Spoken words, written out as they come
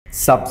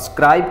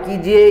Subscribe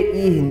कीजिए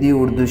ई Hindi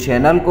Urdu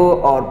channel को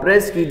और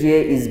प्रेस कीजिए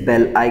इस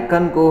बेल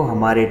आइकन को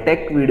हमारे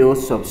टेक वीडियो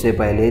सबसे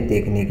पहले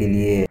देखने के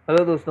लिए।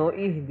 हेलो दोस्तों,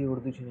 ई हिंदी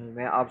उर्दू चैनल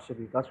में आप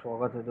सभी का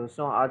स्वागत है।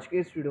 दोस्तों, आज के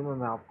इस वीडियो में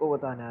मैं आपको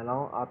बताने वाला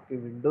हूँ आपके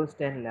विंडोज़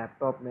 10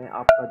 लैपटॉप में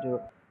आपका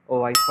जो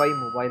वाईफाई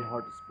मोबाइल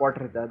हॉटस्पॉट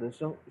रहता है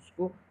दोस्तों,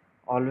 उसको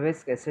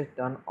ऑलवेज़ कैसे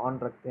टर्न ऑन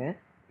रखते हैं।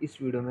 इस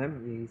वीडियो में हम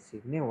यही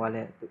सीखने वाले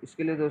हैं। तो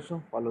इसके लिए दोस्तों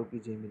फॉलो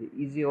कीजिए मेरी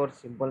इजी और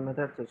सिंपल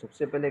मेथड। तो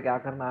सबसे पहले क्या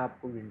करना है,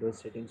 आपको विंडोज़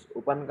सेटिंग्स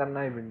ओपन करना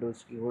है,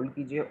 विंडोज़ की होल्ड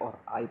कीजिए और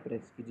आई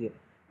प्रेस कीजिए।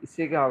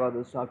 इससे क्या होगा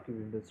दोस्तों, आपकी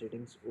विंडोज़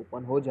सेटिंग्स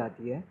ओपन हो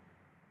जाती है।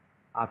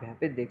 आप यहाँ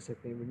पे देख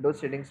सकते हैं विंडोज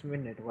सेटिंग्स में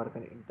नेटवर्क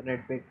एंड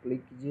इंटरनेट पे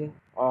क्लिक कीजिए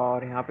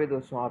और यहाँ पे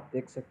दोस्तों आप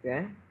देख सकते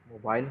हैं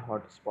मोबाइल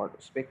हॉटस्पॉट,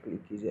 उस पर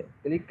क्लिक कीजिए।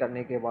 क्लिक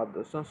करने के बाद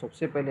दोस्तों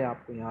सबसे पहले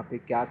आपको यहाँ पे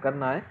क्या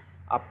करना है,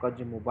 आपका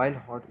जो मोबाइल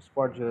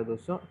हॉटस्पॉट जो है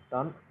दोस्तों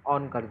टर्न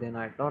ऑन कर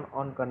देना है। टर्न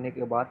ऑन करने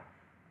के बाद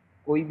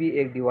कोई भी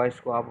एक डिवाइस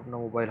को आप अपना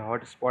मोबाइल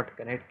हॉटस्पॉट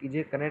कनेक्ट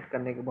कीजिए। कनेक्ट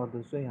करने के बाद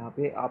दोस्तों यहाँ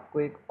पे आपको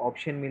एक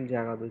ऑप्शन मिल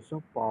जाएगा दोस्तों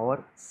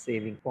पावर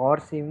सेविंग। पावर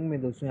सेविंग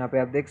में दोस्तों यहाँ पे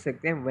आप देख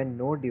सकते हैं when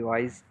no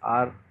device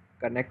are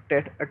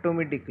connected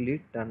automatically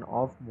turn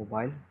off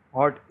mobile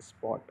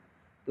hotspot.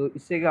 तो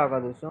इससे क्या होगा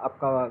दोस्तों,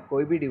 आपका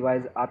कोई भी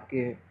डिवाइस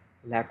आपके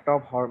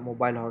लैपटॉप और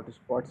मोबाइल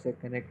हॉटस्पॉट से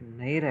कनेक्ट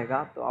नहीं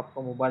रहेगा तो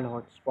आपका मोबाइल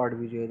हॉटस्पॉट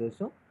भी जो है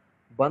दोस्तों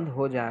बंद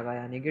हो जाएगा,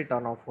 यानी कि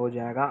टर्न ऑफ हो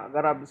जाएगा।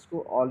 अगर आप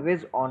इसको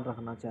ऑलवेज ऑन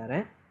रखना चाह रहे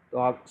हैं तो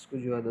आप इसको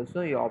जो है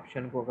दोस्तों ये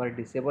ऑप्शन को अगर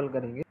डिसेबल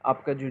करेंगे,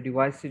 आपका जो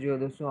डिवाइस से जो है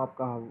दोस्तों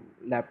आपका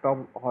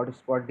लैपटॉप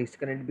हॉटस्पॉट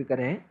डिस्कनेक्ट भी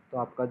करें तो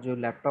आपका जो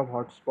लैपटॉप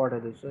हॉटस्पॉट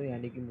है दोस्तों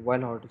यानी कि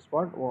मोबाइल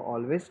हॉटस्पॉट वो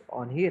ऑलवेज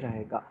ऑन ही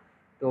रहेगा।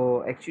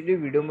 तो एक्चुअली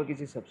वीडियो में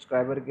किसी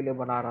सब्सक्राइबर के लिए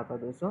बना रहा था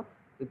दोस्तों,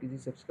 तो किसी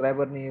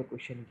सब्सक्राइबर ने ये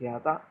क्वेश्चन किया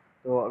था।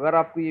 तो अगर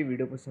आपको ये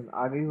वीडियो पसंद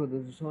आ गई हो तो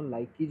दोस्तों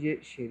लाइक कीजिए,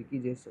 शेयर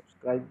कीजिए,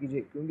 सब्सक्राइब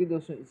कीजिए, क्योंकि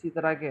दोस्तों इसी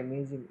तरह के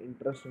अमेजिंग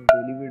इंटरेस्टिंग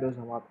डेली वीडियोस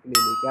हम आपके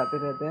लिए लेके आते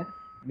रहते हैं।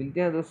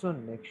 मिलते हैं दोस्तों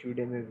नेक्स्ट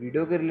वीडियो में।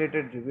 वीडियो के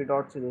रिलेटेड जो भी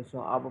डाउट्स है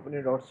दोस्तों आप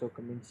अपने डाउट्स को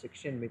कमेंट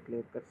सेक्शन में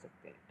क्लियर कर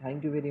सकते हैं।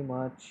 Thank you very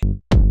much.